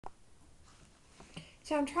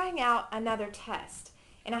So I'm trying out another test,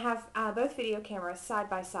 and I have both video cameras side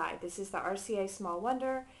by side. This is the RCA Small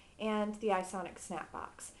Wonder and the Isonic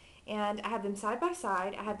Snapbox. And I have them side by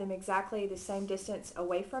side. I have them exactly the same distance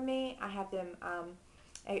away from me. I have them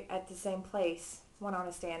at the same place, one on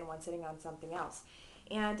a stand, one sitting on something else.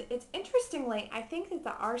 And it's interestingly, I think that the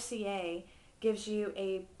RCA gives you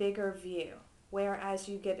a bigger view, whereas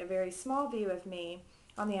you get a very small view of me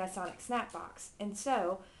on the Isonic Snapbox. And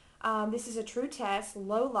so this is a true test,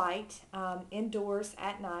 low light, indoors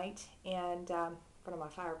at night, and in front of my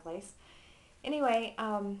fireplace. Anyway,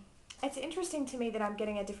 it's interesting to me that I'm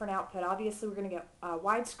getting a different output. Obviously, we're going to get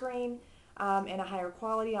widescreen and a higher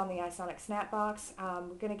quality on the Isonic Snapbox.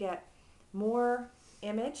 We're going to get more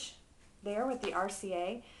image there with the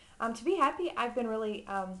RCA. To be happy, I've been really,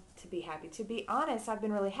 to be honest, I've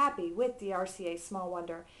been really happy with the RCA Small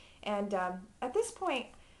Wonder. And at this point,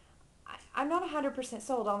 I'm not 100%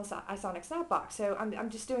 sold on the Isonic Snapbox, so I'm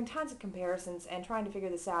just doing tons of comparisons and trying to figure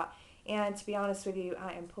this out. And to be honest with you,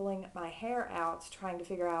 I am pulling my hair out trying to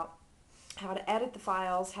figure out how to edit the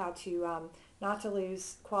files, how to not to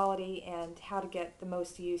lose quality, and how to get the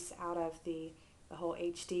most use out of the whole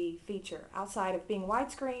HD feature outside of being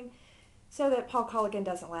widescreen, so that Paul Colligan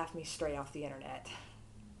doesn't laugh me straight off the internet.